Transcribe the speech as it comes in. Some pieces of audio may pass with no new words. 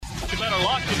better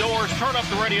lock the doors, turn up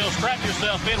the radio, strap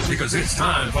yourself in. Because it's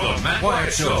time for the Matt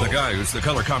Wyatt Show. The guy who's the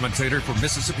color commentator for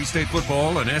Mississippi State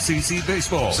football and SEC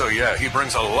baseball. So, yeah, he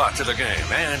brings a lot to the game,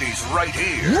 and he's right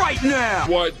here. Right now.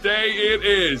 What day it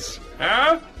is,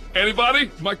 huh?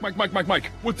 Anybody? Mike.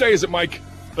 What day is it, Mike?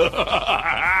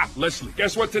 Leslie,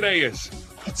 guess what today is?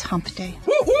 It's hump day.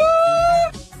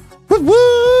 Woo-woo!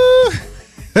 Woo-woo!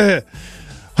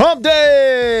 Hump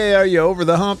day! Are you over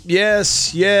the hump?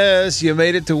 Yes, you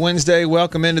made it to Wednesday.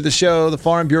 Welcome into the show, the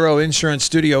Farm Bureau Insurance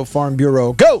Studio. Farm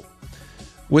Bureau, go!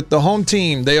 With the home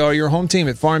team. They are your home team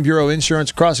at Farm Bureau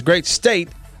Insurance across the great state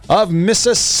of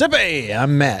Mississippi.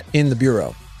 I'm Matt in the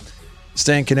Bureau.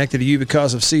 Staying connected to you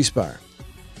because of C-Spire.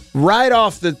 Right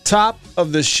off the top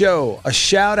of the show, a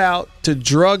shout out to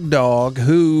Drug Dog,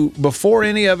 who, before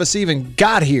any of us even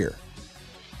got here,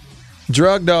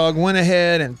 Drug Dog went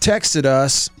ahead and texted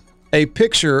us a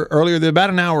picture earlier, about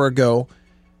an hour ago,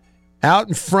 out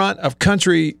in front of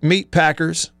Country Meat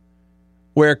Packers,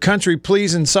 where Country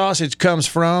Pleasin' Sausage comes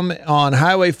from on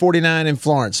Highway 49 in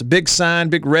Florence. A big sign,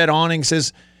 big red awning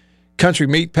says Country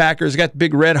Meat Packers. Got the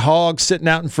big red hog sitting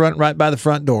out in front right by the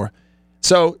front door.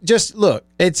 So just look,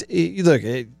 it's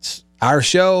our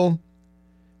show.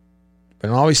 But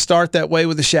I always start that way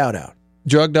with a shout out.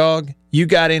 Drug Dog, you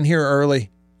got in here early.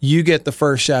 You get the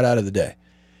first shout out of the day.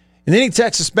 And then he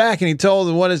texts us back and he told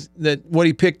them what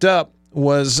he picked up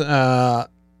was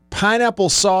pineapple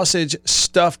sausage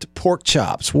stuffed pork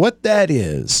chops. What that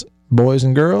is, boys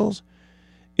and girls,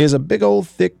 is a big old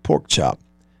thick pork chop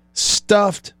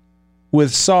stuffed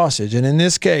with sausage, and in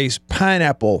this case,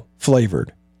 pineapple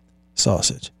flavored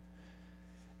sausage.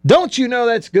 Don't you know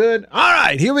that's good? All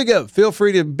right, here we go. Feel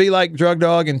free to be like Drug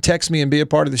Dog and text me and be a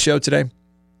part of the show today.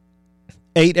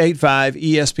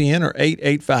 885-ESPN or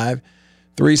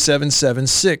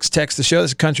 885-3776. Text the show.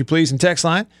 That's a Country Pleasing text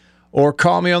line. Or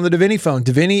call me on the Davini phone.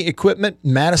 Davini Equipment,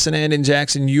 Madison and in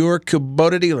Jackson, your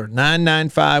Kubota dealer.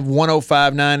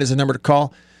 995-1059 is the number to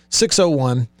call.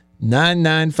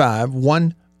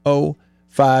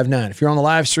 601-995-1059. If you're on the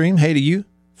live stream, hey to you.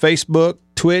 Facebook,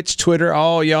 Twitch, Twitter,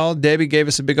 all y'all. Debbie gave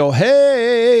us a big old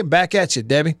hey. Back at you,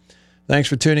 Debbie. Thanks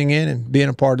for tuning in and being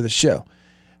a part of the show.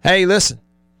 Hey, listen.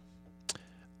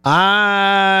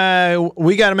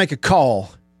 We got to make a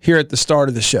call here at the start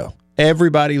of the show.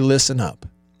 Everybody listen up.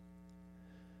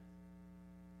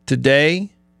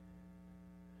 Today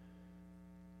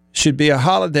should be a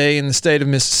holiday in the state of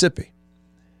Mississippi.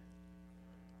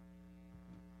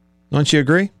 Don't you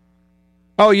agree?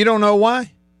 Oh, you don't know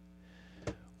why?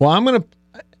 Well,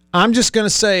 I'm just going to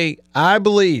say I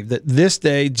believe that this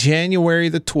day, January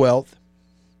the 12th,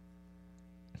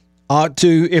 ought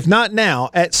to, if not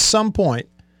now, at some point,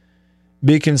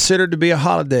 be considered to be a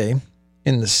holiday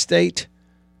in the state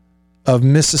of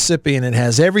Mississippi, and it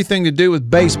has everything to do with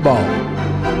baseball.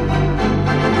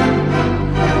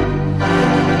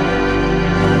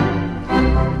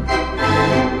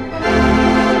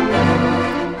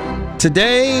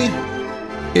 Today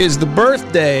is the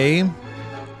birthday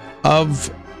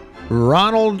of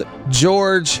Ronald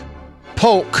George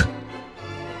Polk,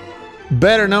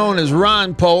 better known as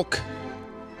Ron Polk,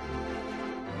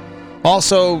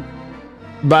 also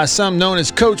by some known as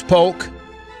Coach Polk.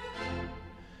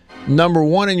 Number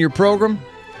one in your program,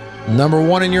 number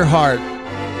one in your heart.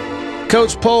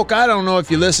 Coach Polk, I don't know if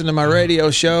you listen to my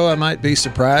radio show. I might be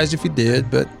surprised if you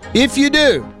did, but if you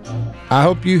do, I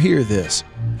hope you hear this.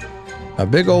 A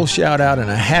big old shout out and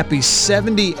a happy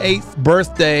 78th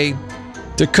birthday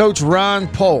to Coach Ron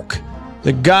Polk,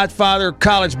 the godfather of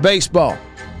college baseball.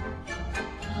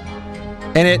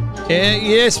 And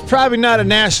it's probably not a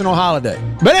national holiday,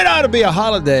 but it ought to be a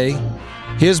holiday,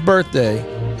 his birthday,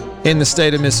 in the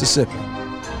state of Mississippi.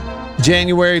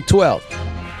 January 12th.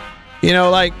 You know,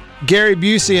 like Gary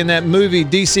Busey in that movie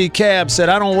DC Cab said,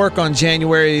 I don't work on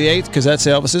January the 8th because that's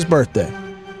Elvis's birthday.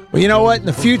 Well, you know what? In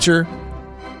the future,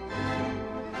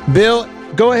 Bill,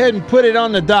 go ahead and put it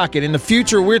on the docket. In the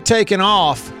future, we're taking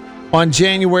off on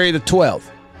January the 12th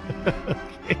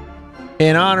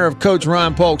in honor of Coach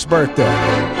Ron Polk's birthday.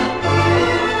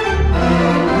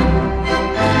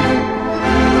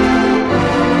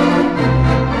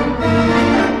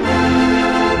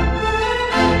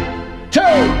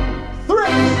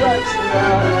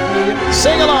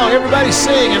 Sing along, everybody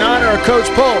sing in honor of Coach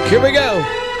Polk. Here we go. 2,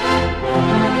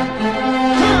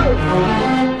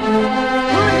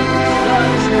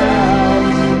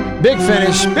 3, big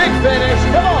finish, big finish.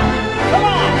 Come on, come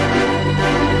on.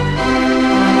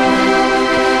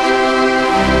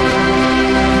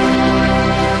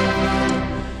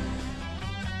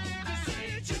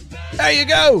 There you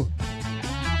go.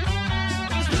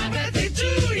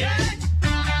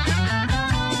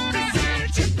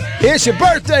 It's your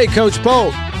birthday, Coach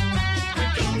Polk.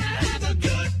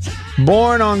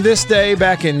 Born on this day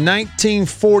back in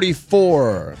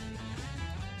 1944.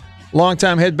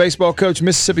 Longtime head baseball coach,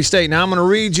 Mississippi State. Now I'm going to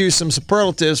read you some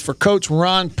superlatives for Coach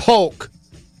Ron Polk.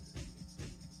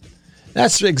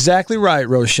 That's exactly right,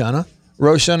 Roshana.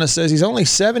 Roshana says he's only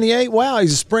 78. Wow,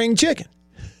 he's a spring chicken.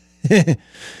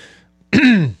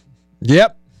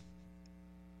 Yep.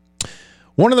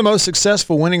 One of the most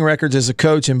successful winning records as a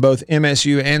coach in both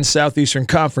MSU and Southeastern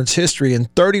Conference history. In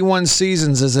 31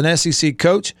 seasons as an SEC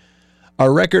coach,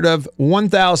 a record of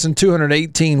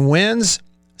 1,218 wins,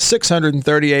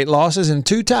 638 losses, and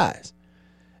 2 ties.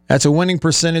 That's a winning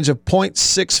percentage of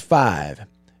 .65.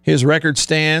 His record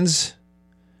stands,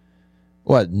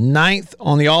 ninth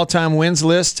on the all-time wins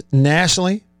list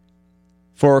nationally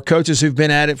for coaches who've been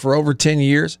at it for over 10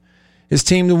 years. His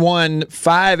team won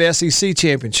 5 SEC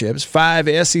championships,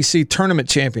 5 SEC tournament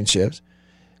championships.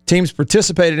 Teams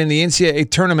participated in the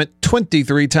NCAA tournament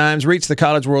 23 times, reached the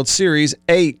College World Series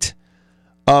 8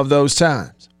 of those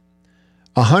times.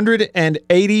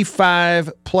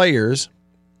 185 players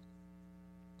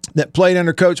that played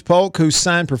under Coach Polk, who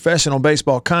signed professional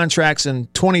baseball contracts,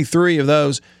 and 23 of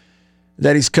those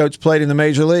that he's coached played in the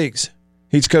major leagues.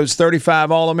 He's coached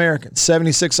 35 All-Americans,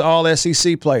 76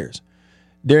 All-SEC players.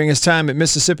 During his time at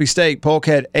Mississippi State, Polk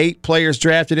had 8 players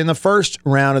drafted in the first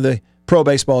round of the pro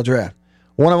baseball draft.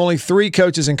 One of only 3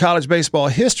 coaches in college baseball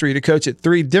history to coach at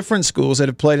 3 different schools that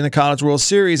have played in the College World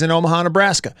Series in Omaha,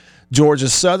 Nebraska. Georgia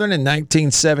Southern in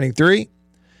 1973,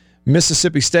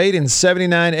 Mississippi State in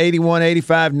 79, 81,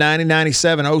 85, 90,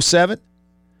 97, 07,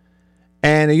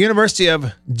 and the University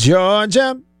of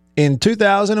Georgia in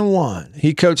 2001.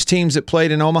 He coached teams that played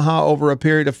in Omaha over a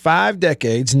period of 5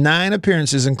 decades, 9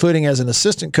 appearances, including as an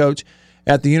assistant coach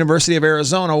at the University of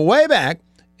Arizona way back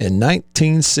in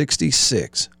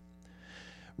 1966.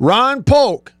 Ron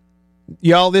Polk,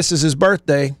 y'all, this is his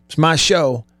birthday. It's my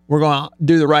show. We're going to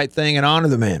do the right thing and honor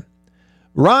the man.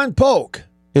 Ron Polk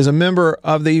is a member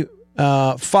of the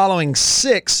following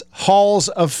 6 Halls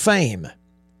of Fame.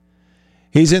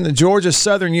 He's in the Georgia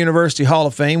Southern University Hall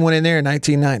of Fame, went in there in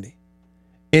 1990.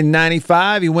 In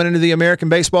 95, he went into the American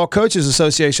Baseball Coaches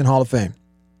Association Hall of Fame.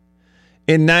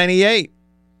 In 98,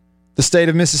 the State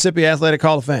of Mississippi Athletic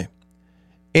Hall of Fame.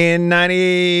 In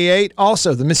 98,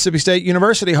 also the Mississippi State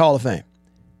University Hall of Fame.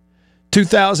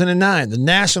 2009, the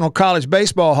National College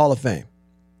Baseball Hall of Fame.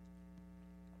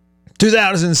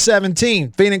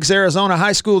 2017, Phoenix, Arizona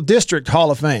High School District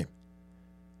Hall of Fame.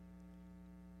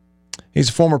 He's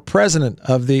a former president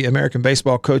of the American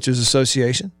Baseball Coaches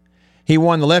Association. He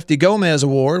won the Lefty Gomez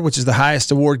Award, which is the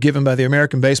highest award given by the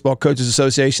American Baseball Coaches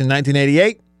Association in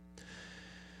 1988.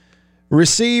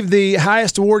 Received the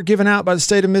highest award given out by the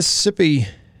State of Mississippi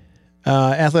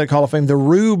Athletic Hall of Fame, the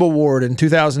Rube Award, in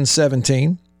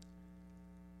 2017.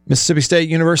 Mississippi State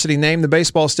University named the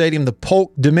baseball stadium the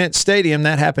Polk Dement Stadium.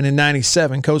 That happened in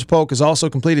 97. Coach Polk has also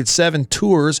completed 7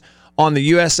 tours on the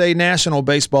USA national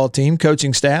baseball team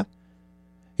coaching staff.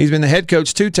 He's been the head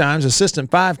coach 2 times, assistant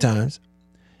 5 times.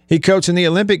 He coached in the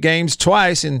Olympic Games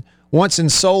twice, and once in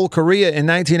Seoul, Korea in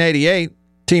 1988.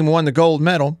 Team won the gold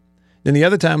medal. Then the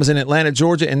other time was in Atlanta,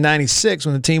 Georgia in 96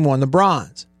 when the team won the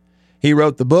bronze. He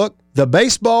wrote the book, The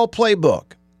Baseball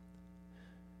Playbook,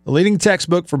 the leading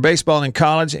textbook for baseball in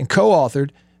college, and co-authored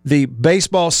the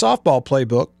Baseball Softball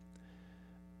Playbook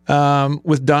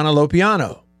with Donna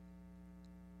Lopiano.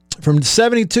 From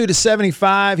 72 to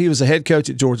 75, he was a head coach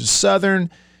at Georgia Southern.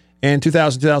 In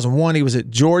 2000-2001, he was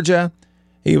at Georgia.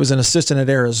 He was an assistant at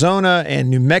Arizona and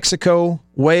New Mexico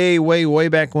way, way, way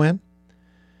back when.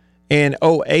 In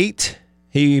 2008,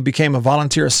 he became a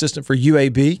volunteer assistant for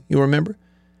UAB, you'll remember,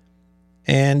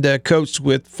 and coached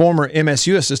with former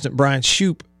MSU assistant Brian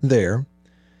Shoup there.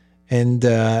 And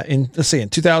in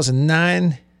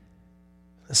 2009,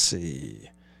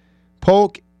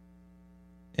 Polk,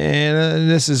 and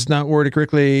this is not worded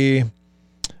correctly.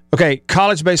 Okay,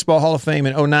 College Baseball Hall of Fame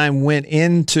in 2009 went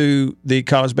into the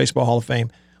College Baseball Hall of Fame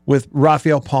with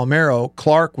Rafael Palmeiro.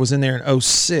 Clark was in there in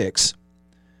 2006.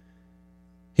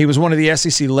 He was one of the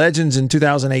SEC legends in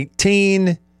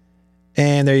 2018,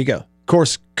 and there you go. Of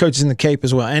course, coaches in the Cape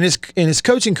as well. And his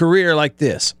coaching career like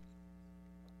this.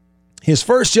 His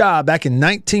first job back in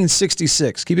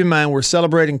 1966. Keep in mind, we're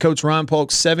celebrating Coach Ron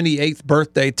Polk's 78th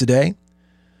birthday today.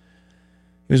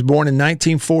 He was born in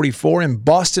 1944 in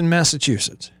Boston,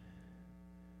 Massachusetts.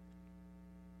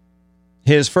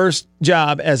 His first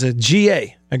job as a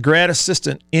GA, a grad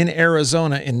assistant in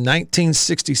Arizona in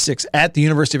 1966 at the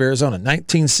University of Arizona,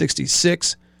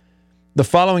 1966. The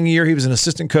following year, he was an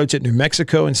assistant coach at New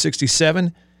Mexico in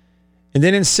 67. And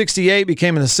then in 68,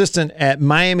 became an assistant at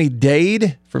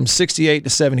Miami-Dade from 68 to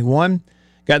 71.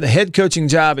 Got the head coaching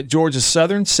job at Georgia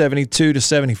Southern, 72 to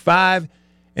 75.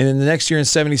 And then the next year in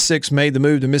 76, made the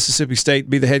move to Mississippi State to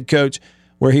be the head coach,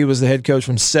 where he was the head coach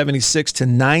from 76 to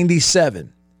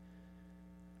 97.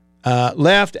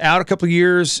 Left out a couple of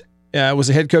years, was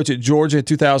the head coach at Georgia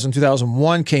 2000,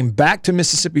 2001. Came back to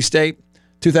Mississippi State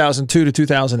 2002 to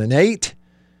 2008.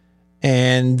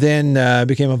 And then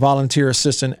became a volunteer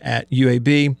assistant at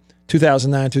UAB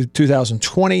 2009 to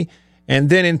 2020. And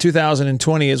then in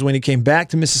 2020 is when he came back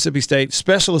to Mississippi State,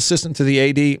 special assistant to the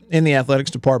AD in the athletics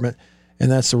department,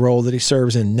 and that's the role that he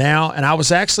serves in now. And I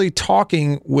was actually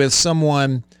talking with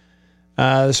someone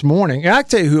this morning, and I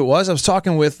can tell you who it was. I was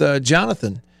talking with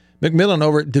Jonathan McMillan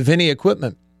over at Divinity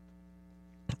Equipment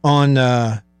on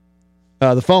the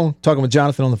phone, talking with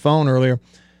Jonathan on the phone earlier.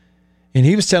 And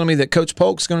he was telling me that Coach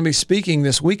Polk's going to be speaking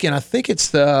this weekend. I think it's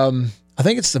the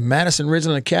Madison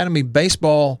Ridgeland Academy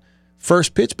baseball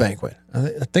first pitch banquet.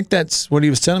 I think that's what he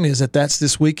was telling me, is that that's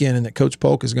this weekend and that Coach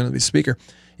Polk is going to be speaker.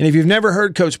 And if you've never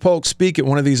heard Coach Polk speak at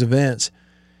one of these events,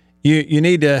 you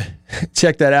need to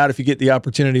check that out if you get the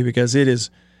opportunity, because it is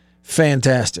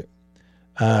fantastic.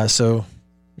 So,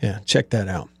 yeah, check that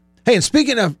out. Hey, and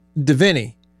speaking of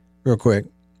Divinity, real quick,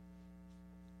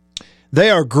 they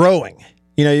are growing.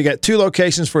 You know, you got 2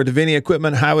 locations for Divinity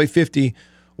Equipment, Highway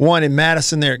 51 in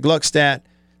Madison, there at Gluckstadt,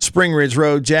 Spring Ridge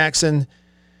Road, Jackson,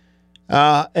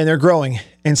 and they're growing.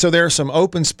 And so there are some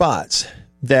open spots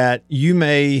that you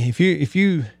may, if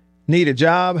you need a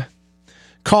job,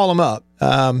 call them up.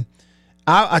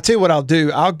 I tell you what I'll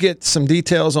do. I'll get some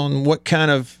details on what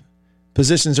kind of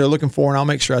positions they're looking for, and I'll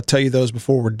make sure I tell you those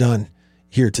before we're done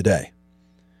here today.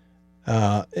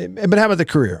 But how about the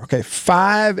career? Okay,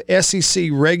 5 SEC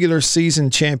regular season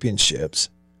championships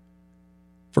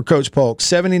for Coach Polk: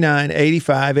 79,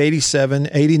 85, 87,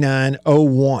 89,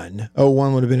 01.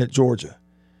 01 would have been at Georgia.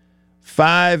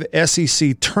 5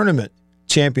 SEC tournament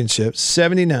championships: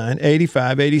 79,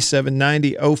 85, 87,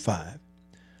 90, 05.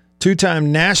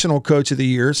 2-time National Coach of the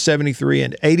Year: 73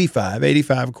 and 85.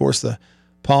 85, of course, the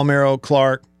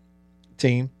Palmero-Clark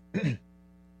team.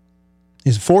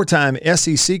 He's a 4-time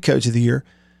SEC Coach of the Year: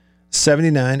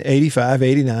 79, 85,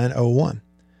 89, 01.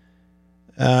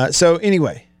 So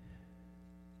anyway,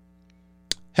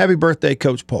 happy birthday,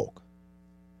 Coach Polk.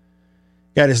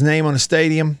 Got his name on a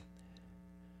stadium.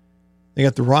 They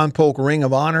got the Ron Polk Ring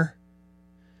of Honor,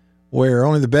 where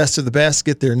only the best of the best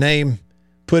get their name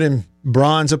put in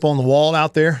bronze up on the wall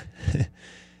out there.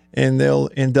 And they'll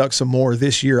induct some more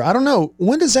this year. I don't know.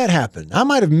 When does that happen? I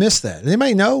might have missed that.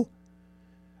 Anybody know?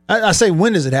 I say,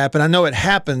 when does it happen? I know it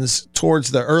happens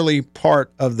towards the early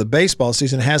part of the baseball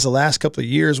season. It has the last couple of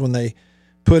years when they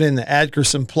put in the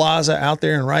Adkerson Plaza out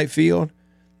there in right field.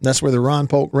 That's where the Ron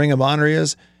Polk Ring of Honor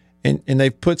is. And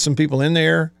they've put some people in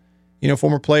there, you know,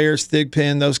 former players,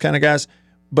 Thigpen, those kind of guys.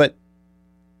 But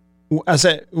I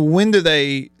said, when do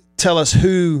they tell us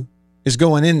who is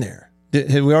going in there?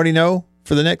 Did we already know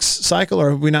for the next cycle,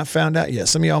 or have we not found out yet?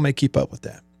 Some of y'all may keep up with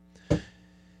that.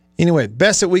 Anyway,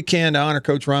 best that we can to honor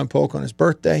Coach Ron Polk on his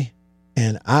birthday.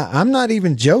 And I'm not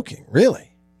even joking,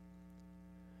 really.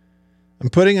 I'm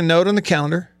putting a note on the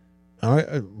calendar. All right,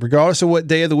 regardless of what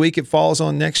day of the week it falls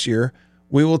on next year,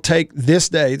 we will take this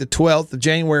day, the 12th of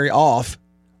January, off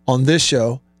on this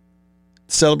show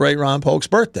to celebrate Ron Polk's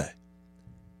birthday.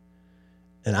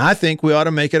 And I think we ought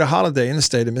to make it a holiday in the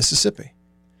state of Mississippi.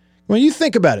 When you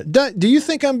think about it, do you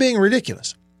think I'm being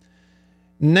ridiculous?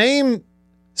 Name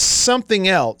something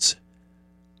else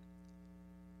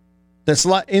that's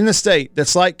like in the state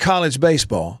that's like college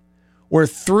baseball, where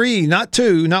 3, not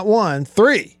 2, not 1,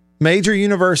 3 major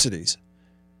universities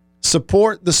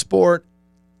support the sport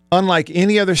unlike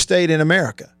any other state in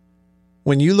America.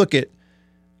 When you look at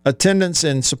attendance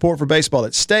and support for baseball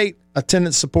at State,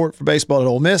 attendance support for baseball at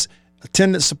Ole Miss,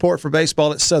 attendance support for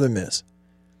baseball at Southern Miss.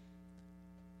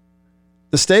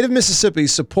 The state of Mississippi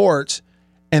supports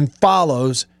and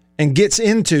follows and gets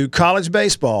into college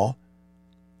baseball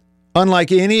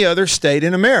unlike any other state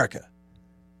in America.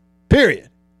 Period.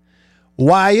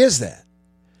 Why is that?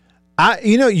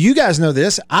 You guys know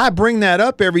this. I bring that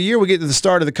up every year. We get to the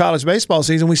start of the college baseball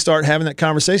season. We start having that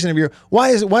conversation every year.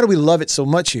 Why do we love it so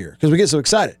much here? Because we get so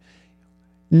excited.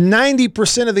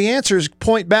 90% of the answers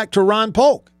point back to Ron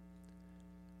Polk.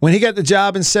 When he got the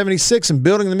job in 76 and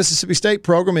building the Mississippi State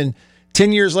program, and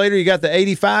 10 years later, you got the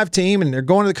 85 team, and they're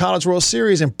going to the College World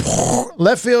Series, and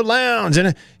left field lounge,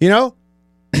 and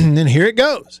and then here it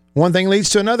goes. One thing leads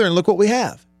to another, and look what we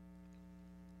have.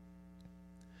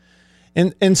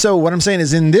 And so what I'm saying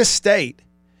is, in this state,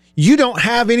 you don't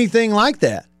have anything like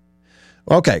that.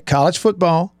 Okay, college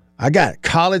football, I got it.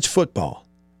 College football.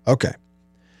 Okay.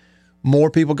 More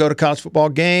people go to college football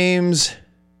games.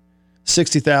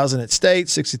 60,000 at State,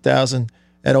 60,000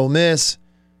 at Ole Miss.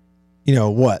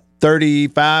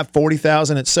 35,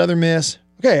 40,000 at Southern Miss.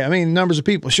 Okay, I mean, numbers of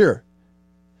people, sure.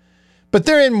 But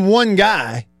they're in one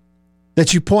guy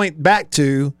that you point back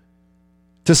to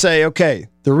say, okay,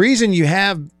 the reason you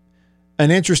have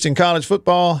an interest in college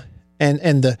football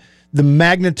and the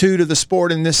magnitude of the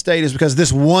sport in this state is because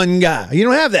this one guy. You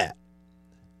don't have that.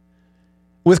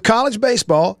 With college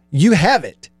baseball, you have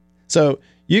it. So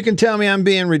you can tell me I'm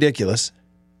being ridiculous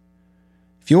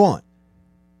if you want.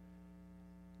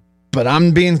 But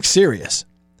I'm being serious.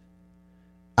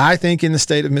 I think in the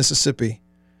state of Mississippi,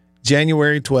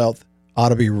 January 12th ought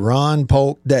to be Ron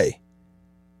Polk Day.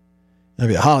 It'll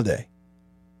be a holiday.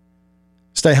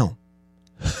 Stay home.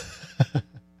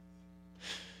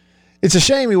 It's a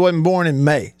shame he wasn't born in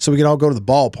May so we could all go to the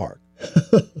ballpark.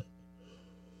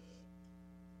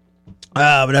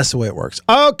 But that's the way it works.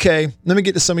 Okay, let me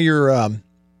get to some of your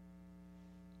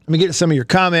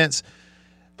comments,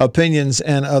 opinions,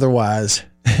 and otherwise,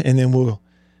 and then we'll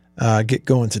get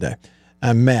going today.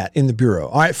 I'm Matt in the Bureau.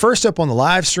 All right, first up on the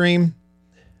live stream,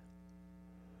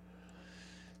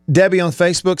 Debbie on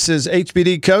Facebook says,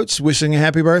 HBD coach, wishing a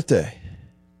happy birthday.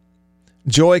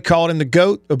 Joy called him the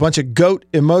GOAT, a bunch of GOAT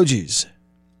emojis.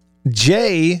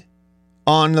 Jay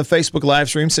on the Facebook live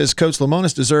stream says, Coach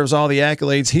Lemonis deserves all the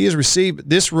accolades he has received, but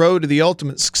this road to the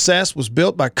ultimate success was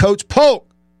built by Coach Polk.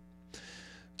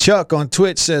 Chuck on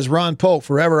Twitch says, Ron Polk,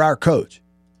 forever our coach.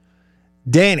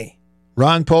 Danny,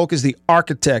 Ron Polk is the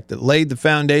architect that laid the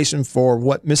foundation for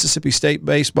what Mississippi State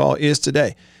baseball is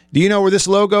today. Do you know where this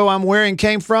logo I'm wearing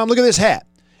came from? Look at this hat.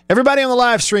 Everybody on the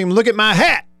live stream, look at my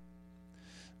hat.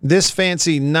 This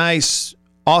fancy, nice,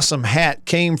 awesome hat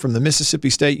came from the Mississippi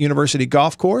State University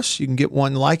golf course. You can get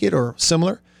one like it or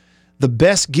similar. The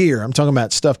best gear, I'm talking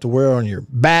about stuff to wear on your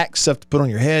back, stuff to put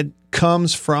on your head,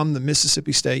 comes from the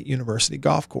Mississippi State University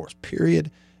golf course,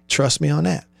 period. Trust me on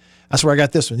that. That's where I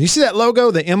got this one. You see that logo,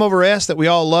 the M over S that we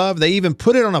all love? They even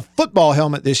put it on a football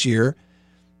helmet this year,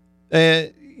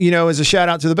 as a shout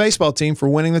out to the baseball team for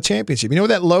winning the championship. You know where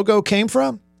that logo came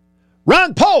from?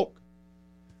 Ron Polk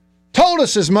told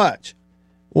us as much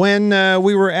when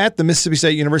we were at the Mississippi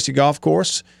State University golf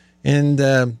course, and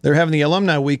they're having the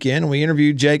alumni weekend, and we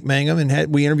interviewed Jake Mangum,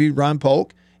 and we interviewed Ron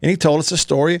Polk, and he told us a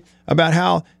story about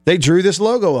how they drew this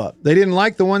logo up. They didn't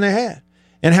like the one they had,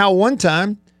 and how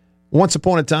once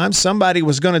upon a time, somebody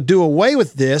was going to do away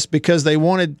with this because they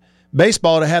wanted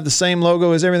baseball to have the same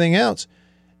logo as everything else.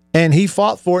 And he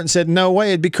fought for it and said, no way,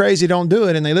 it'd be crazy, don't do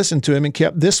it. And they listened to him and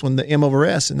kept this one, the M over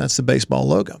S, and that's the baseball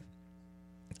logo.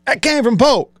 That came from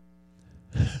Polk.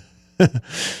 Am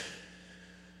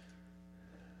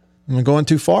I going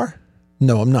too far?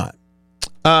 No, I'm not.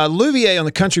 Louvier on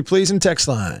the Country Pleasing text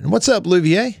line. What's up,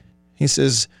 Louvier? He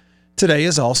says, today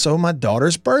is also my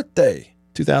daughter's birthday.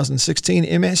 2016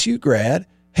 MSU grad,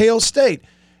 Hale State.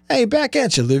 Hey, back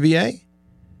at you, Louvier.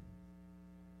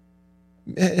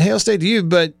 Hale State to you,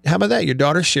 but how about that? Your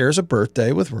daughter shares a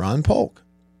birthday with Ron Polk.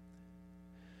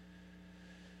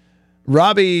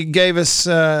 Robbie gave us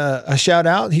a shout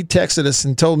out. He texted us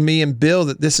and told me and Bill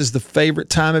that this is the favorite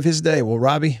time of his day. Well,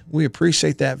 Robbie, we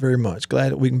appreciate that very much.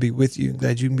 Glad that we can be with you.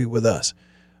 Glad you can be with us.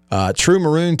 True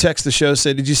Maroon texted the show,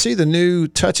 said, did you see the new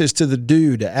touches to the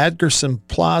Dude? Adgerson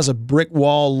Plaza brick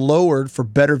wall lowered for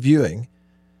better viewing.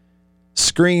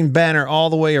 Screen banner all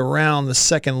the way around the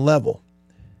second level.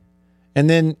 And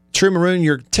then, True Maroon,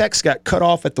 your text got cut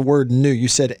off at the word new. You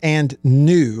said, and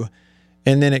new,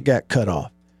 and then it got cut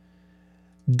off.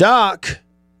 Doc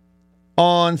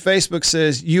on Facebook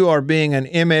says, you are being an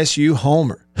MSU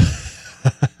homer.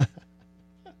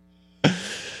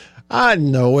 I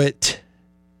know it.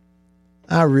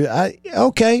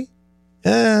 Okay.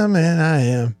 Man, I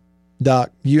am.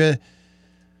 Doc, you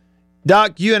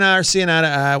and I are seeing eye to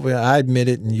eye. Well, I admit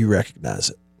it, and you recognize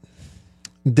it.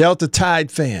 Delta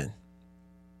Tide fan.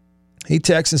 He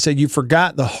texted and said, you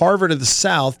forgot the Harvard of the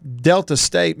South, Delta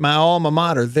State, my alma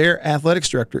mater. Their athletics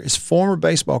director is former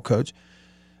baseball coach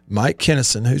Mike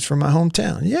Kennison, who's from my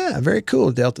hometown. Yeah, very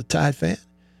cool, Delta Tide fan.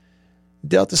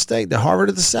 Delta State, the Harvard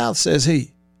of the South, says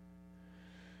he.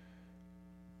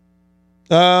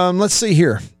 Let's see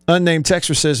here. Unnamed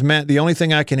texter says, Matt, the only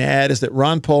thing I can add is that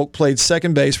Ron Polk played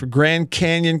second base for Grand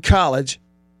Canyon College,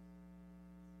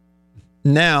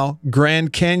 now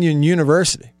Grand Canyon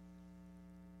University.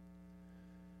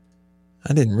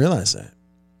 I didn't realize that.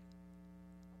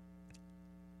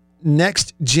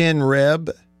 Next Gen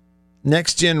Reb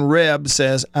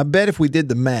says, I bet if we did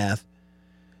the math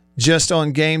just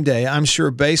on game day, I'm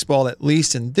sure baseball, at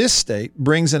least in this state,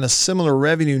 brings in a similar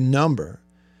revenue number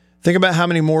Think about how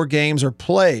many more games are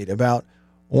played, about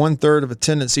 1/3 of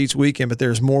attendance each weekend, but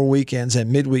there's more weekends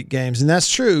and midweek games. And that's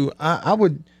true. I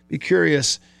would be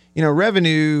curious,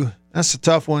 revenue, that's a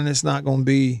tough one. It's not going to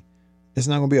be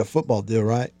a football deal,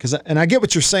 right? And I get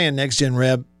what you're saying, Next Gen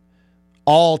Reb,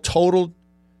 all totaled,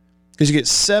 because you get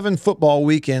 7 football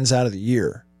weekends out of the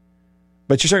year.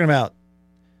 But you're talking about,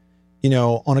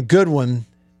 on a good one,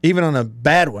 even on a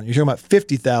bad one, you're talking about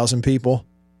 50,000 people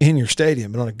in your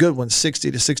stadium. But on a good one,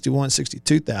 60 to 61,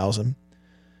 62,000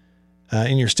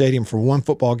 in your stadium for one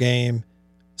football game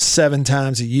 7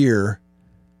 times a year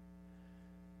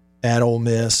at Ole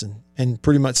Miss, and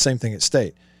pretty much the same thing at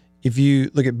State. If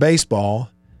you look at baseball,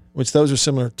 which those are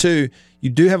similar too, you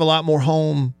do have a lot more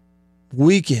home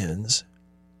weekends.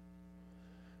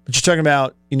 But you're talking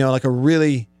about, like a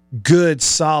really good,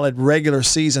 solid, regular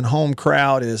season home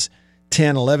crowd is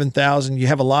 10, 11,000. You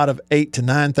have a lot of 8 to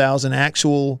 9,000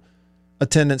 actual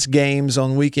attendance games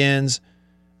on weekends.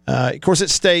 Of course, at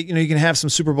State, you can have some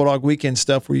Super Bulldog weekend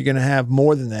stuff where you're going to have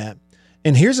more than that.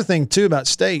 And here's the thing, too, about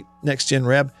State, Next Gen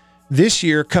Reb. This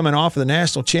year, coming off of the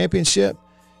national championship,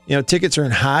 tickets are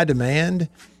in high demand.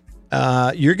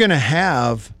 You're going to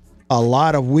have a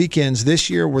lot of weekends this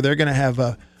year where they're going to have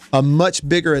a much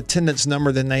bigger attendance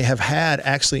number than they have had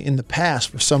actually in the past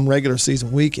for some regular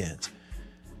season weekends.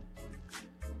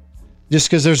 Just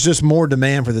because there's just more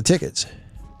demand for the tickets.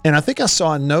 And I think I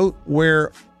saw a note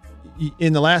where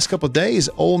in the last couple of days,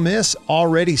 Ole Miss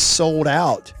already sold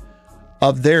out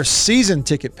of their season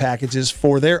ticket packages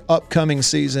for their upcoming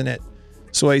season at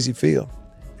Swayze Field.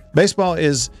 Baseball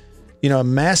is, a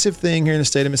massive thing here in the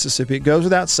state of Mississippi. It goes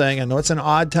without saying. I know it's an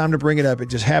odd time to bring it up. It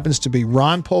just happens to be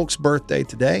Ron Polk's birthday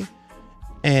today,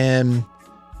 and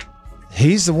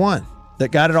he's the one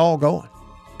that got it all going.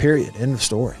 Period. End of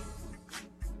story.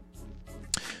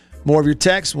 More of your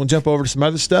texts. We'll jump over to some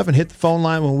other stuff and hit the phone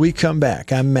line when we come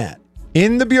back. I'm Matt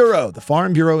in the Bureau, the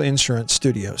Farm Bureau Insurance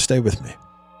Studio. Stay with me.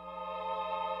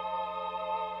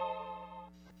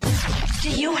 Do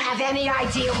you have any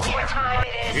idea what time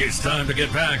it is? It's time to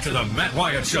get back to the Matt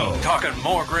Wyatt Show. Talking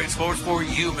more great sports for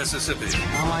you, Mississippi.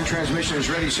 Online transmission is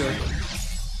ready, sir.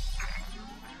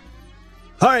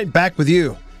 All right, back with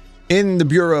you in the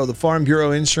Bureau, the Farm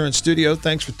Bureau Insurance Studio.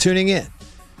 Thanks for tuning in.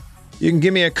 You can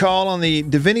give me a call on the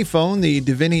Davini phone, the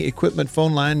Davini Equipment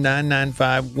phone line,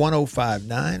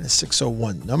 995-1059, a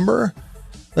 601 number.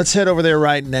 Let's head over there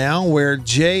right now where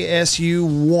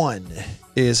JSU1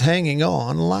 is hanging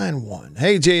on line 1.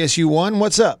 Hey, JSU1,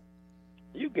 what's up?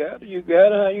 You got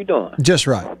it. How you doing? Just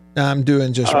right. I'm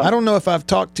doing just right. I don't know if I've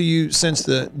talked to you since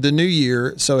the new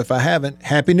year, so if I haven't,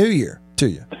 Happy New Year to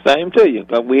you. Same to you.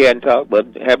 We hadn't talked, but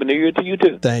Happy New Year to you,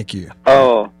 too. Thank you.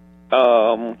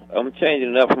 I'm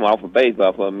changing it up from off of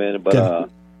baseball for a minute, but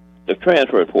the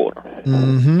transfer portal.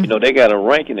 Mm-hmm. They got a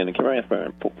ranking in the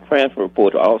transfer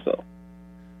portal also.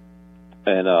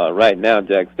 And right now,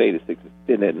 Jack State is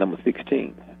sitting at number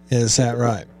 16. Is that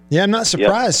right? Yeah, I'm not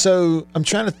surprised. Yep. So I'm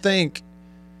trying to think.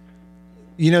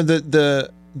 The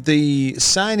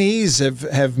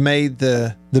signees have made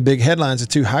the big headlines, the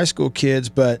 2 high school kids,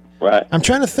 but right. I'm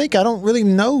trying to think. I don't really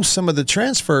know some of the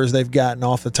transfers they've gotten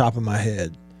off the top of my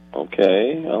head.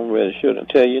 Okay, I'm ready to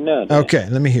tell you now. Then. Okay,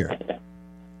 let me hear.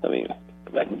 Let me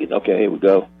go back and get. Okay, here we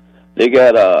go. They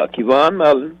got Kevon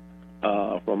Mellon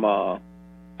from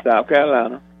South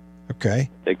Carolina. Okay.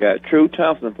 They got True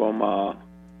Thompson from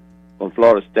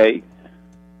Florida State.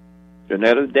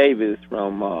 Jonetta Davis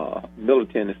from Middle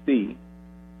Tennessee.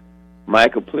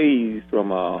 Michael Pleas from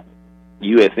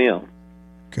USM.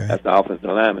 Okay. That's the offensive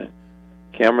lineman.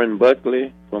 Cameron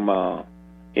Buckley from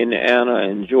Indiana,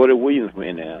 and Jordan Williams from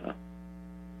Indiana.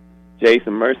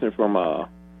 Jason Merson from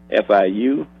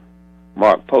FIU.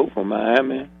 Mark Pope from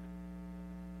Miami.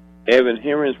 Evan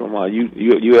Herrings from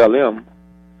ULM.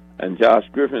 And Josh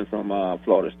Griffin from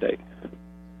Florida State.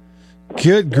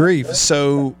 Good grief!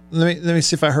 So let me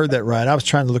see if I heard that right. I was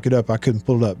trying to look it up, I couldn't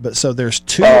pull it up. But so there's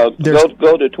 2. Go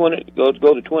to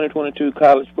 2022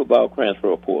 college football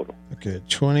transfer portal. Okay,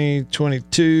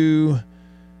 2022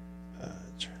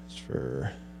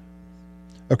 transfer.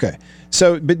 Okay,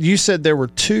 so but you said there were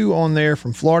 2 on there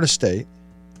from Florida State.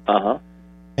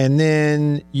 And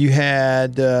then you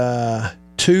had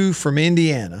 2 from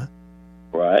Indiana.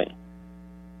 Right.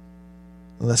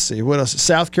 Let's see. What else?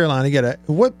 South Carolina.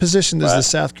 What position does the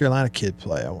South Carolina kid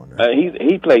play, I wonder?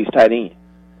 He plays tight end.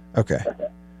 Okay.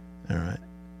 All right.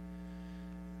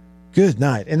 Good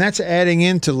night. And that's adding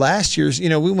into last year's,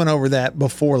 we went over that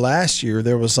before last year.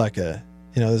 There was like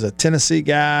there's a Tennessee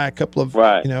guy, a couple of,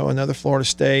 another Florida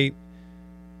State.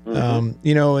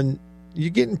 Mm-hmm. And you're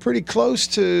getting pretty close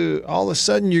to all of a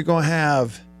sudden you're going to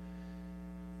have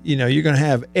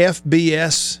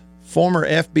FBS former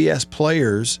FBS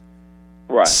players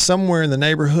Right. somewhere in the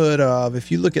neighborhood of,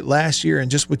 if you look at last year and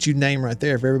just what you name right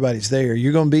there, if everybody's there,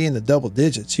 you're going to be in the double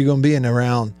digits. You're going to be in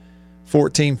around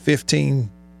 14, 15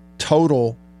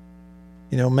 total,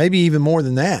 maybe even more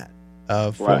than that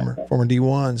of former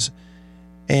D1s.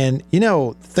 And,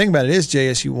 the thing about it is,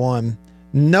 JSU won.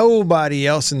 Nobody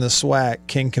else in the SWAC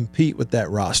can compete with that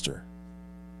roster.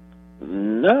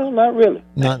 No, not really.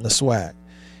 Not in the SWAC.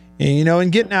 And,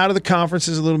 and getting out of the conference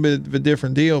is a little bit of a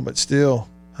different deal, but still,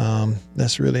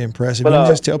 that's really impressive. But, you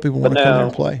just tell people want to come there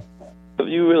and play. If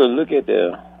you really look at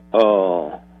the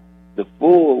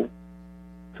full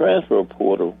transfer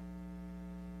portal,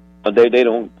 they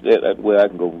don't. Well, I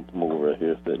can go more right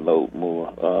here. If they load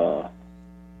more,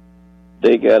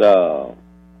 they got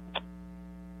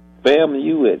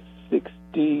FAMU at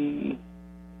 65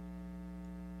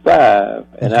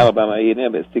 and Alabama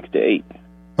A&M at 68.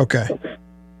 Okay.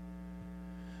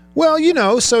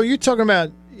 Well, so you're talking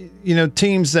about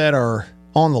teams that are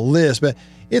on the list, but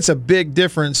it's a big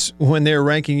difference when they're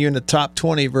ranking you in the top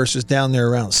 20 versus down there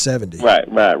around 70. Right.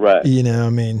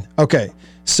 Okay.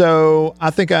 So I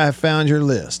think I have found your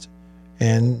list,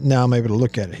 and now I'm able to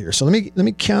look at it here. So let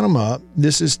me count them up.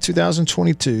 This is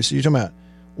 2022. So you're talking about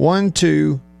 1,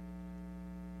 2,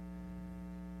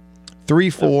 3,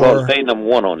 4. Say number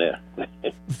 1 on there.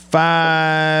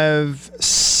 5,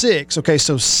 6. Okay,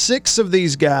 so 6 of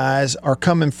these guys are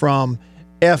coming from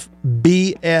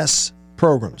FBS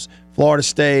programs: Florida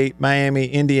State, Miami,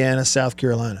 Indiana, South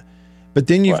Carolina. But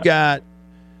then you've got,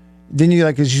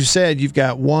 as you said, you've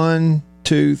got 1,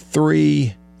 2,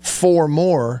 3, 4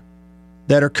 more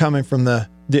that are coming from the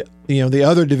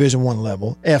other Division I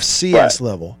level, FCS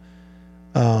level.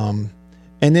 And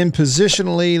then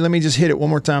positionally, let me just hit it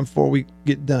one more time before we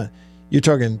get done. You're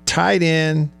talking tight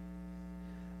end,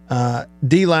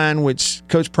 D-line, which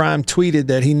Coach Prime tweeted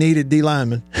that he needed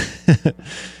D-linemen.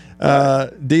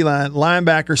 D-line,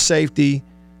 linebacker, safety,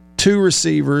 2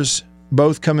 receivers,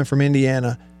 both coming from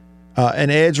Indiana,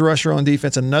 an edge rusher on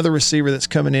defense, another receiver that's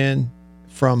coming in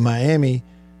from Miami,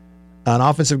 an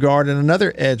offensive guard, and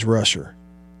another edge rusher.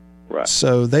 Right.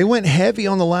 So they went heavy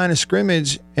on the line of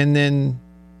scrimmage, and then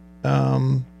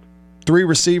 3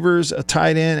 receivers, a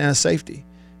tight end, and a safety,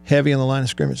 heavy on the line of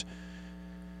scrimmage.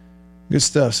 Good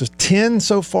stuff. So 10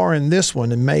 so far in this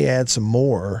one, and may add some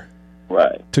more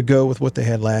to go with what they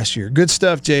had last year. Good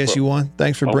stuff, JSU1.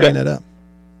 Thanks for bringing that up.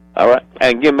 All right.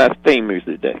 And give my theme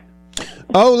music today.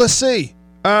 Oh, let's see.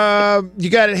 You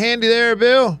got it handy there,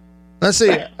 Bill? Let's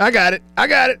see. I got it. All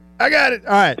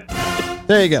right.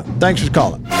 There you go. Thanks for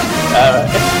calling. All right.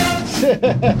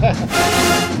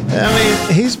 I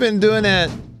mean, he's been doing that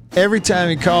every time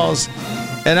he calls,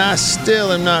 and I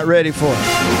still am not ready for it.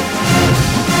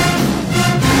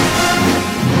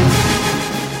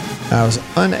 I was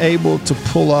unable to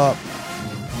pull up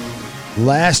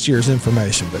last year's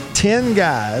information, but 10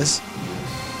 guys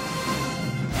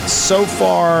so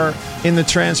far in the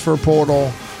transfer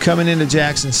portal coming into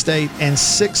Jackson State, and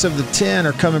 6 of the 10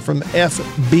 are coming from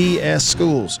FBS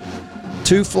schools.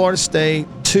 2 Florida State,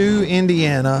 2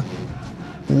 Indiana,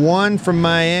 1 from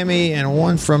Miami, and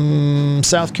 1 from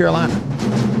South Carolina.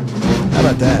 How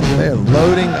about that? They're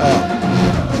loading up.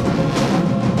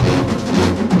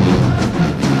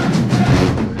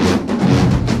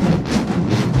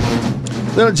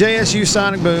 Little JSU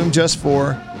Sonic Boom just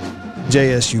for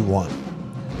JSU1.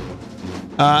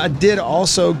 I did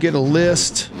also get a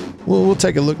list. We'll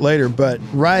take a look later, but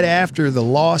right after the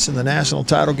loss in the national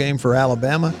title game for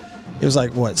Alabama, it was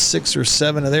like, 6 or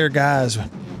 7 of their guys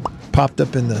popped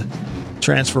up in the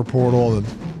transfer portal. And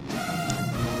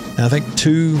I think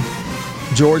 2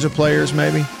 Georgia players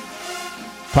maybe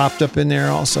popped up in there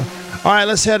also. All right,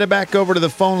 let's head back over to the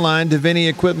phone line, Davini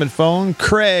Equipment phone.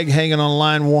 Craig hanging on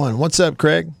line 1. What's up,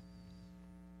 Craig?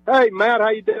 Hey, Matt, how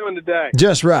you doing today?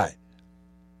 Just right.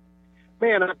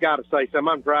 Man, I've got to say something.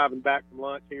 I'm driving back from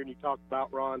lunch here, and you talked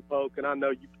about Ron Polk, and I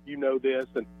know you know this,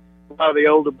 and a lot of the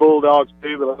older Bulldogs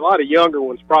do, but a lot of younger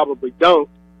ones probably don't.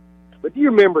 But do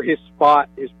you remember his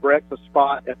breakfast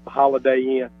spot at the Holiday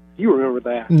Inn? Do you remember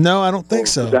that? No, I don't think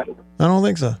so. I don't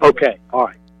think so. Okay, all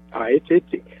right.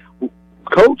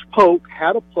 Coach Polk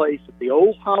had a place at the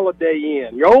old Holiday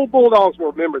Inn. Your old Bulldogs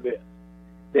will remember this,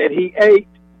 that he ate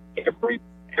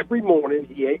every morning.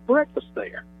 He ate breakfast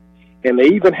there. And they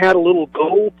even had a little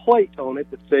gold plate on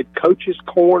it that said Coach's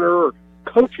Corner or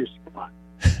Coach's Spot.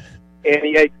 And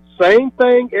he ate the same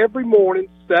thing every morning,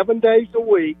 7 days a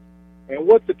week. And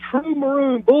what the true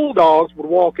Maroon Bulldogs would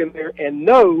walk in there and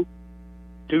know,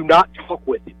 do not talk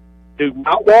with him. Do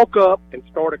not walk up and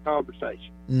start a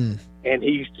conversation. And he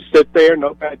used to sit there,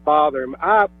 nobody bother him.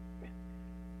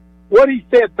 what he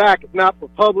said back is not for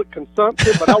public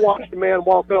consumption, but I watched a man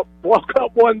walk up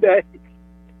one day,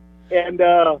 and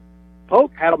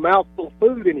Polk had a mouthful of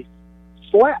food, and he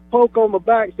slapped Polk on the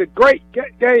back and said, "Great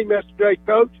game yesterday,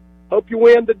 Coach. Hope you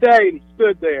win today." And he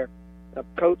stood there.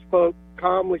 Coach Polk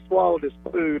calmly swallowed his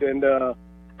food, and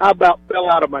I about fell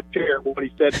out of my chair at what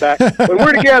he said back. When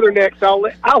we're together next, I'll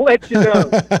let you know.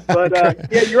 But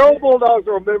yeah, your old Bulldogs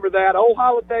will remember that old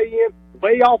Holiday Inn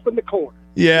way off in the corner.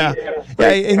 Yeah.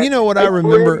 And you know what I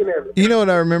remember? You know what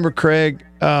I remember, Craig,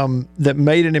 that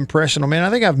made an impression on me? And I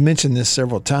think I've mentioned this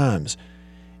several times.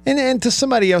 And to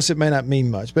somebody else, it may not mean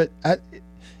much. But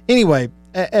anyway,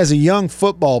 as a young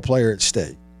football player at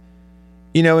State,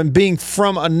 you know, and being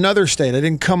from another state, I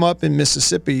didn't come up in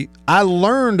Mississippi. I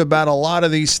learned about a lot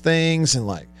of these things, and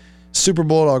like Super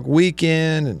Bulldog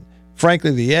Weekend, and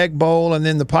frankly the Egg Bowl, and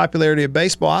then the popularity of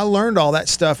baseball. I learned all that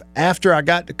stuff after I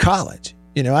got to college.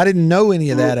 You know, I didn't know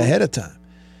any of that ahead of time.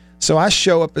 So I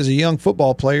show up as a young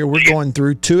football player. We're going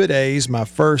through 2-a-days, my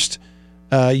first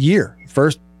year,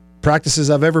 first practices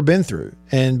I've ever been through.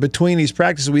 And between these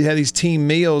practices, we had these team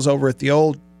meals over at the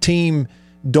old team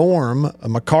dorm,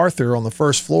 MacArthur, on the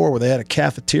first floor, where they had a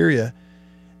cafeteria.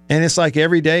 And it's like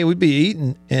every day we'd be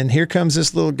eating, and here comes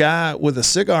this little guy with a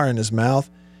cigar in his mouth,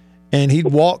 and he'd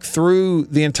walk through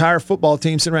the entire football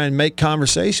team, sit around and make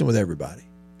conversation with everybody.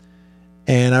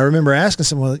 And I remember asking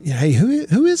someone, "Hey,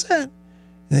 who is that?" And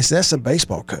they said, "That's the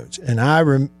baseball coach." And I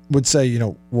would say,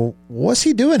 "Well, what's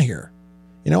he doing here?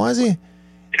 Why is he?"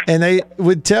 And they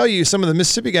would tell you, some of the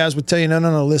Mississippi guys would tell you,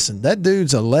 no, listen, that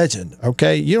dude's a legend,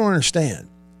 okay? You don't understand.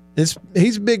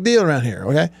 He's a big deal around here,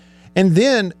 okay? And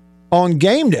then on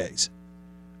game days,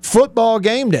 football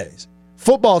game days,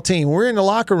 football team, we're in the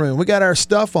locker room, we got our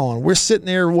stuff on, we're sitting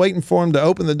there waiting for them to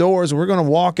open the doors, and we're going to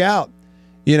walk out,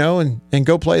 and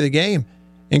go play the game.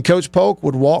 And Coach Polk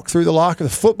would walk through the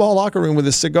football locker room with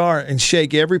a cigar and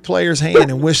shake every player's hand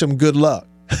and wish them good luck.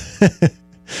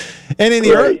 And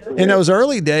in those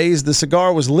early days, the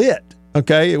cigar was lit,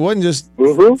 okay? It wasn't just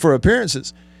for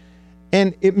appearances.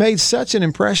 And it made such an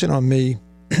impression on me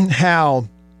how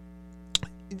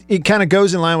it kind of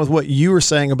goes in line with what you were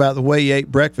saying about the way he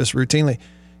ate breakfast routinely.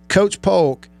 Coach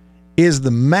Polk is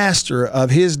the master of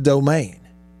his domain.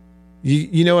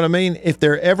 You know what I mean? If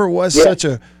there ever was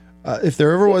a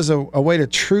way to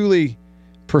truly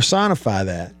personify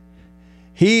that,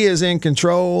 he is in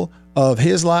control of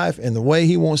his life and the way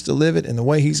he wants to live it and the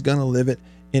way he's going to live it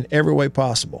in every way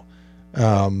possible.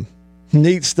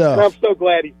 Neat stuff. And I'm so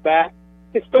glad he's back.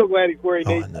 I'm so glad he's where he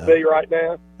needs to be right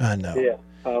now. I know. Yeah.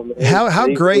 How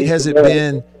great has it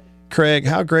been, Craig?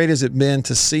 How great has it been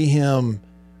to see him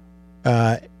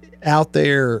out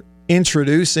there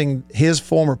introducing his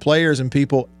former players and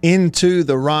people into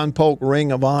the Ron Polk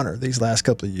Ring of Honor these last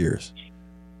couple of years?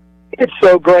 It's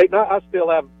so great. And I still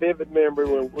have a vivid memory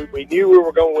when we knew we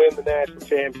were going to win the national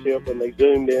championship when they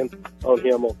zoomed in on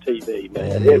him on TV,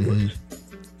 man. It was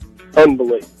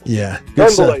unbelievable. Yeah. Good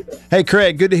unbelievable. Stuff. Hey,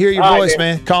 Craig, good to hear your voice,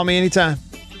 man. Call me anytime.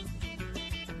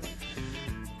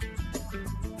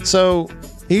 So,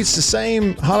 he eats the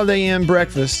same Holiday Inn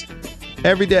breakfast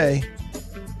every day.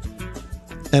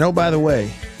 And oh, by the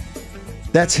way,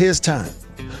 that's his time.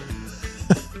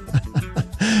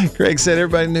 Craig said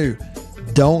everybody knew.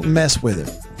 Don't mess with him.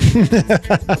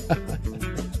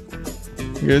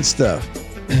 Good stuff.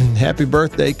 Happy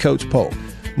birthday, Coach Polk.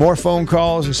 More phone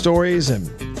calls and stories, and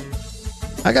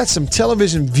I got some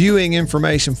television viewing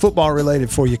information, football related,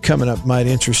 for you coming up. Might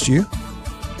interest you.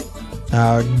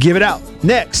 Give it out.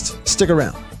 Next, stick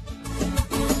around.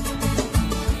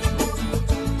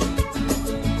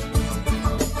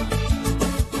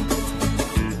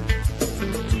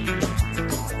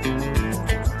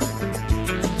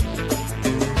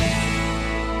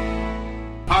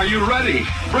 Are you ready?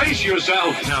 Brace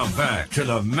yourself. Now back to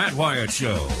the Matt Wyatt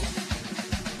Show.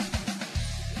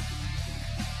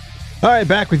 All right,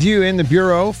 back with you in the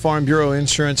Bureau, Farm Bureau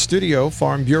Insurance Studio.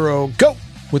 Farm Bureau, go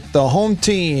with the home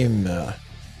team.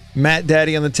 Matt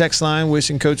Daddy on the text line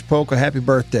wishing Coach Polk a happy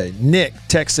birthday. Nick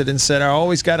texted and said, I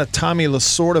always got a Tommy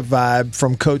Lasorda vibe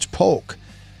from Coach Polk.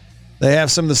 They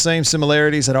have some of the same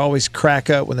similarities that always crack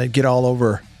up when they get all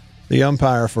over the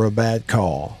umpire for a bad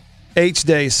call.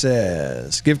 H-Day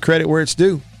says, give credit where it's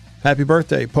due. Happy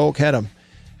birthday. Polk had a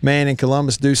man in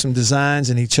Columbus do some designs,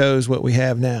 and he chose what we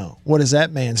have now. What is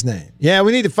that man's name? Yeah,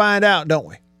 we need to find out, don't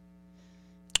we?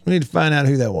 We need to find out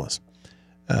who that was.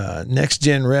 Next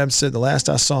Gen Reb said the last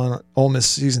I saw in Ole Miss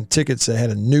season tickets, they had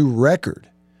a new record.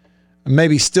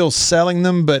 Maybe still selling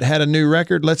them, but had a new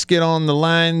record. Let's get on the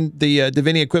line, the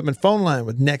Davini Equipment phone line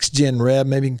with Next Gen Reb.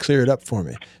 Maybe you can clear it up for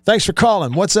me. Thanks for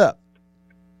calling. What's up?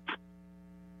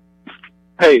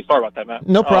 Hey, sorry about that, Matt.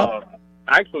 No problem.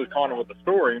 I actually was calling with a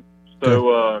story.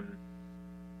 So,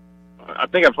 I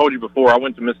think I've told you before, I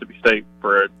went to Mississippi State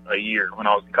for a year when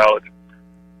I was in college.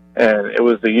 And it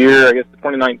was the year, I guess, the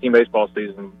 2019 baseball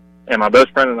season. And my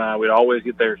best friend and I, we'd always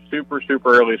get there super,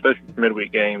 super early, especially for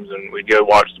midweek games, and we'd go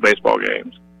watch the baseball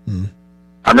games.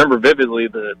 I remember vividly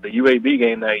the UAB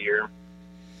game that year.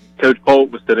 Coach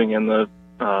Polk was sitting in the,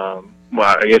 well,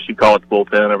 I guess you'd call it the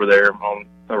bullpen over there on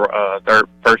the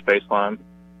first baseline.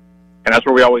 And that's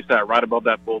where we always sat, right above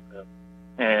that bullpen.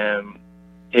 And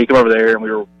he came over there, and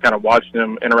we were kind of watching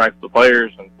him interact with the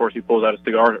players. And, of course, he pulls out a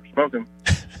cigar to smoke him.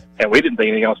 And we didn't think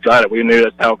anything else about it. We knew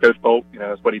that's how Coach Polk,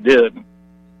 that's what he did.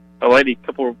 A lady a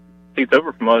couple of seats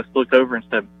over from us looked over and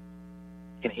said,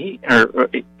 can you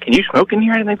smoke in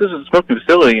here? I didn't think this was a smoking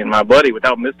facility. And my buddy,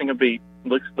 without missing a beat,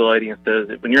 looks at the lady and says,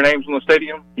 when your name's on the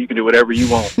stadium, you can do whatever you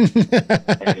want.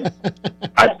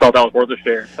 I thought that was worth a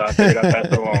share, so I figured I'd pass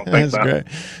it along. Thanks, That's great.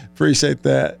 Appreciate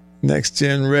that. Next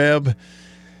Gen Reb.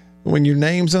 When your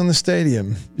name's on the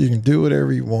stadium, you can do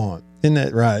whatever you want. Isn't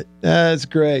that right? That's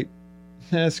great.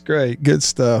 That's great. Good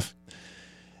stuff.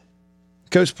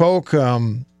 Coach Polk,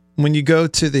 when you go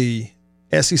to the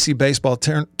SEC baseball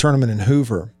tournament in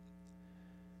Hoover,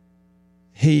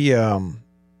 he has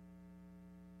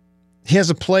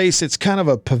a place. It's kind of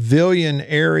a pavilion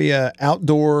area,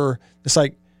 outdoor. It's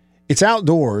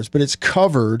outdoors, but it's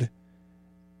covered,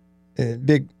 a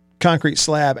big concrete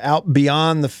slab out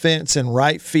beyond the fence in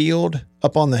right field,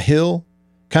 up on the hill,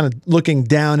 kind of looking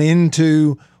down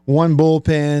into one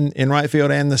bullpen in right field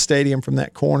and the stadium from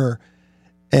that corner.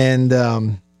 And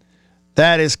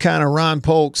that is kind of Ron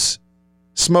Polk's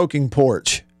smoking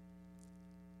porch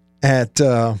at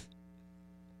Hoover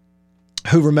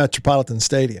Metropolitan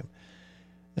Stadium.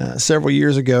 Several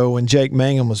years ago when Jake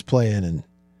Mangum was playing, and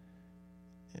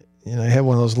he had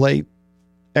one of those late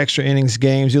extra innings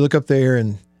games, you look up there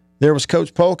and there was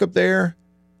Coach Polk up there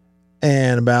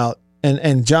and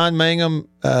John Mangum,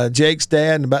 Jake's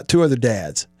dad, and about two other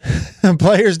dads,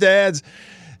 players' dads,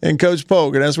 and Coach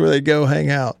Polk, and that's where they'd go hang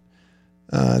out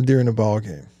during the ball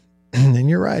game. And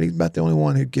you're right, he's about the only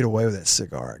one who'd get away with that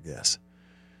cigar, I guess.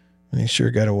 And he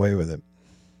sure got away with it.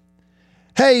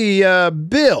 Hey,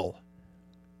 Bill.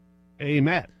 Hey,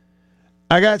 Matt.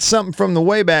 I got something from the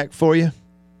way back for you.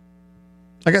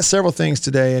 I got several things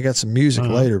today. I got some music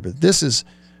later, but this is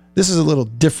a little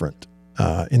different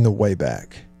in the way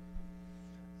back.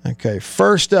 Okay,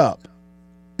 first up,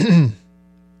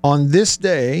 on this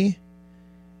day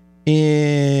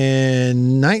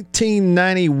in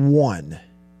 1991,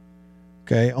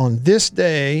 okay, on this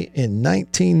day in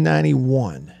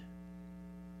 1991,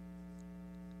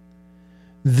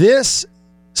 this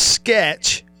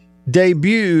sketch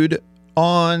debuted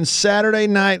on Saturday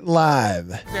Night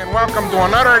Live. And welcome to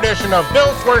another edition of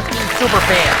Bill Swirsky's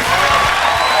Superfans.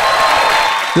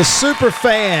 The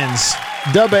Superfans,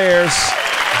 Dub Airs.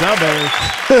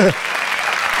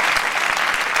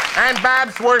 I'm Bob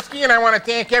Swirsky, and I want to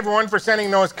thank everyone for sending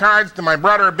those cards to my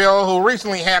brother Bill, who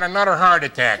recently had another heart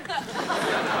attack.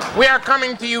 We are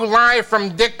coming to you live from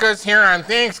Ditka's here on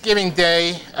Thanksgiving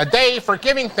Day, a day for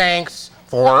giving thanks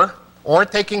for, or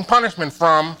taking punishment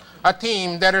from, a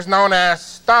team that is known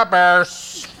as the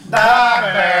Bears. The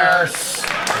Bears.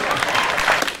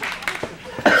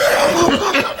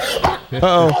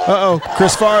 Uh-oh,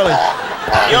 Chris Farley.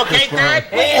 You okay, Dad?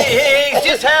 He's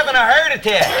just having a heart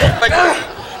attack.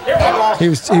 He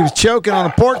was choking on a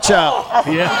pork chop.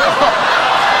 Yeah.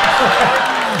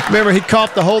 Remember, he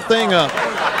coughed the whole thing up.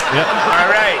 Yep. All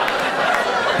right.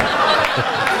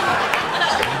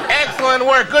 Excellent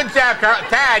work. Good job,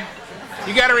 Tad.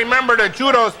 You got to remember to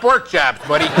chew those pork chops,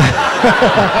 buddy.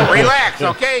 Relax,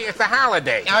 okay? It's a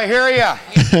holiday. I hear ya.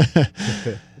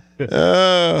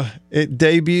 It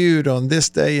debuted on this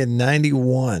day in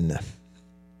 91.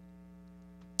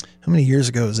 How many years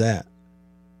ago is that?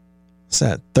 What's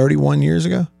that, 31 years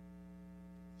ago?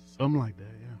 Something like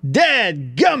that, yeah.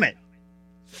 Dadgummit!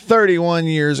 31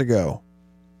 years ago.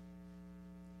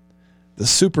 The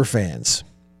Superfans.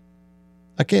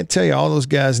 I can't tell you all those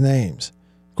guys' names.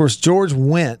 Of course, George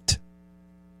Wendt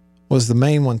was the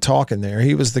main one talking there.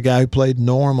 He was the guy who played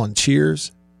Norm on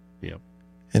Cheers. Yep.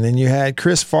 And then you had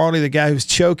Chris Farley, the guy who's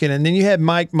choking. And then you had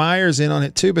Mike Myers in on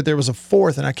it too, but there was a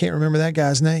fourth, and I can't remember that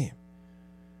guy's name,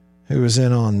 who was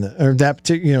in on that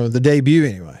particular, the debut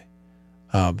anyway.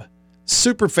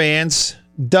 Superfans,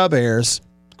 Dub Airs,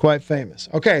 quite famous.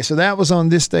 Okay, so that was on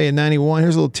this day in 91.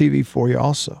 Here's a little TV for you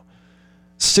also.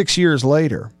 6 years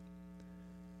later,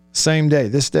 same day,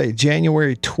 this day,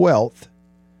 January 12th,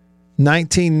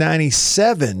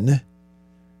 1997,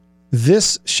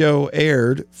 this show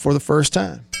aired for the first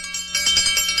time.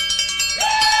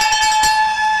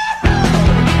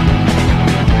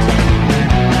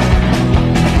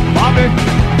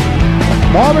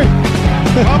 Bobby.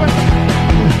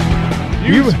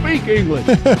 You speak English.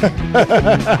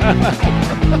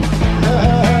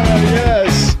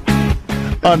 Yes.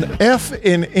 An F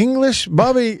in English,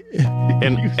 Bobby.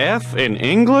 An F in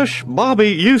English? Bobby,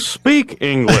 you speak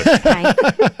English.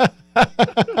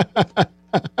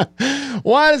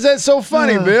 Why is that so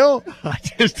funny, Bill? I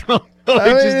just don't know.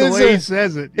 It's just the way he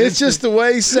says it. It's just the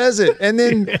way he says it. And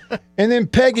then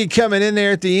Peggy coming in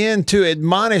there at the end to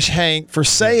admonish Hank for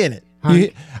saying it.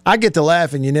 I get to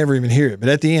laugh and you never even hear it. But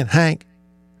at the end, Hank.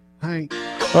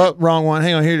 Oh, wrong one.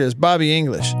 Hang on, here it is. Bobby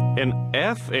English. An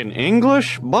F in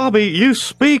English? Bobby, you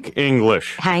speak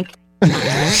English. Hank.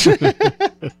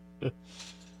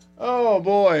 Oh,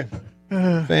 boy.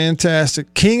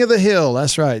 Fantastic. King of the Hill.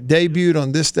 That's right. Debuted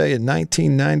on this day in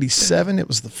 1997. It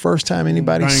was the first time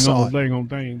anybody saw it.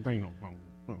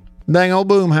 Dang old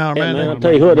Boomhauer, man. I'll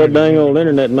tell you what, that dang old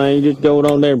internet, man, you just go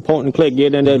on there and point and click,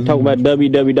 get in there and talk about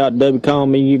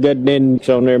www.w.com, and you got then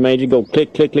on there, man, you go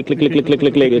click, click, click, click, click, click, click,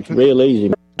 click, click. It's real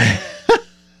easy.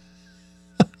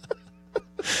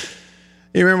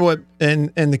 You remember what,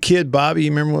 and the kid Bobby,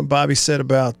 you remember what Bobby said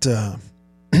about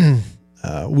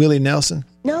Willie Nelson?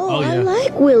 No, I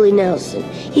like Willie Nelson.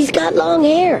 He's got long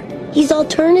hair. He's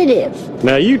alternative.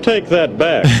 Now you take that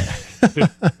back.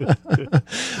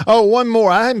 Oh, one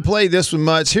more. I haven't played this one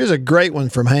much. Here's a great one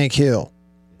from Hank Hill.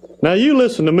 Now you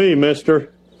listen to me,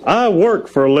 mister. I work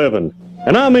for a living.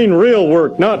 And I mean real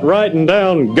work, not writing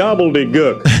down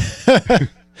gobbledygook.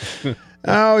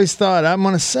 I always thought I'm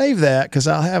going to save that because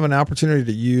I'll have an opportunity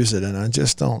to use it, and I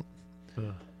just don't.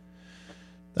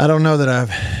 I don't know that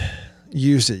I've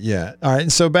used it yet. All right,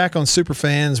 and so back on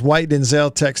Superfans, White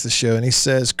Denzel texts the show, and he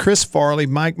says, Chris Farley,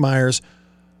 Mike Myers,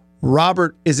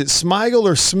 Robert, is it Smigel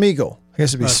or Smeagol? I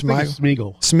guess it'd be Smigel.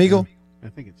 Smeagol. Smeagol? I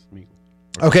think it's Smeagol.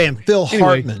 Okay, and Phil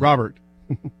Hartman. Robert.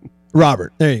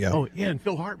 Robert, there you go. Oh, yeah, and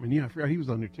Phil Hartman. Yeah, I forgot he was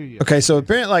on there too. Yeah. Okay, so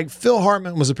apparently, like, Phil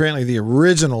Hartman was apparently the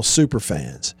original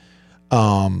Superfans.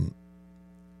 The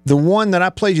one that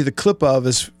I played you the clip of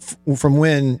is from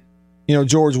when,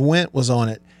 George Wendt was on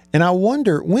it. And I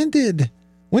wonder, when did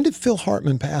Phil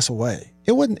Hartman pass away?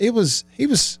 It was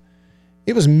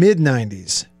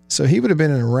mid-90s. So he would have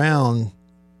been around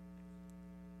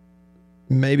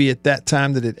maybe at that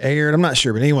time that it aired. I'm not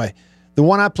sure. But anyway, the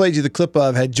one I played you the clip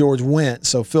of had George Wendt,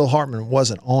 so Phil Hartman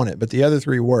wasn't on it. But the other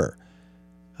three were.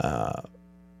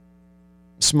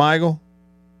 Smigel,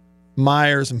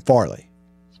 Myers, and Farley.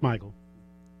 Smigel.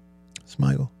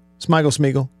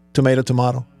 Smeagol.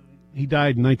 Tomato. He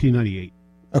died in 1998.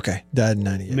 Okay, died in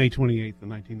 98. May 28th of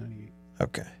 1998.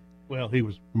 Okay. Well, he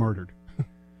was murdered.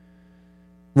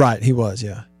 Right, he was,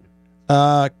 yeah.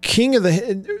 King of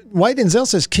the White Denzel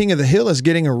says King of the Hill is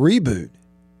getting a reboot.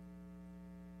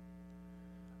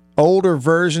 Older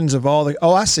versions of all the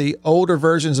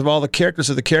characters,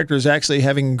 so the characters actually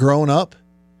having grown up,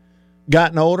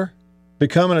 gotten older,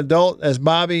 become an adult as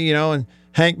Bobby, and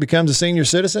Hank becomes a senior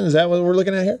citizen. Is that what we're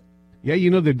looking at here?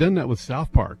 Yeah, they've done that with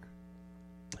South Park.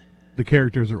 The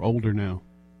characters are older now.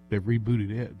 They've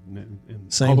rebooted it.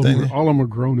 And Same thing. All of them are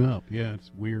grown up. Yeah,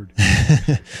 it's weird.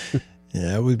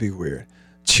 Yeah, it would be weird.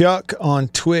 Chuck on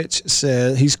Twitch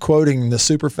says, he's quoting the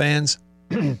Superfans.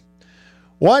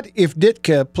 What if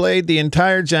Ditka played the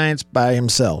entire Giants by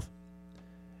himself?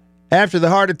 After the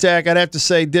heart attack, I'd have to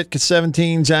say Ditka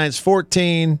 17, Giants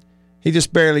 14. He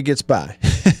just barely gets by.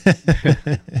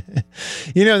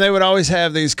 They would always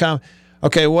have these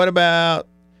okay, what about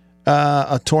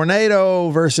a tornado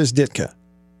versus Ditka?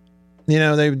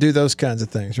 They would do those kinds of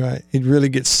things, right? He'd really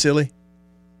get silly.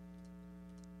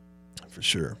 For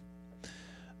sure.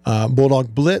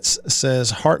 Bulldog Blitz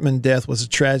says Hartman death was a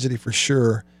tragedy for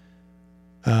sure.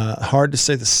 Hard to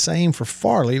say the same for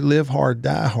Farley. Live hard,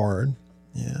 die hard.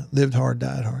 Yeah, lived hard,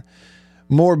 died hard.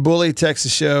 More Bully texts the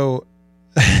show.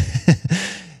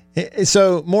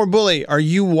 So, More Bully, are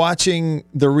you watching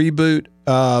the reboot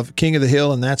of King of the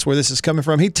Hill, and that's where this is coming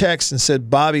from? He texted and said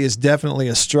Bobby is definitely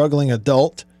a struggling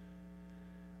adult.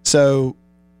 So,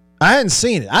 I hadn't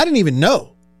seen it. I didn't even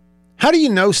know. How do you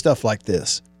know stuff like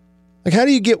this? Like, how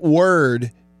do you get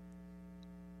word?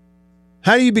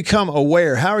 How do you become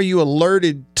aware? How are you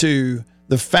alerted to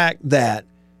the fact that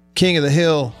King of the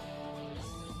Hill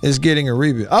is getting a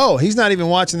reboot? Oh, he's not even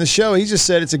watching the show. He just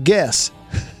said it's a guess.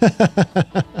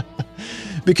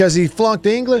 Because he flunked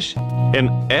English? An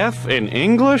F in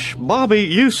English? Bobby,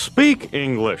 you speak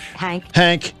English.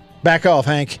 Hank, back off,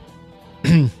 Hank.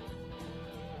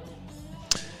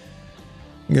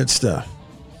 Good stuff.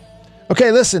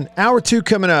 Okay, listen, hour 2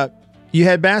 coming up. You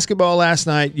had basketball last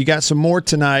night. You got some more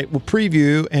tonight. We'll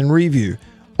preview and review.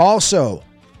 Also,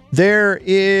 there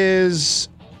is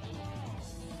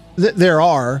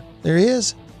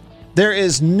there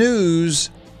is news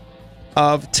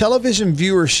of television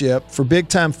viewership for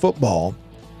big-time football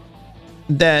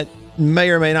that may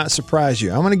or may not surprise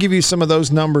you. I'm going to give you some of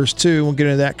those numbers, too. We'll get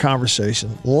into that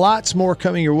conversation. Lots more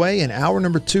coming your way in hour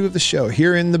number 2 of the show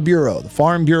here in the Bureau, the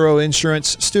Farm Bureau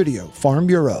Insurance Studio. Farm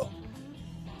Bureau.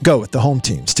 Go with the home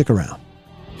team. Stick around.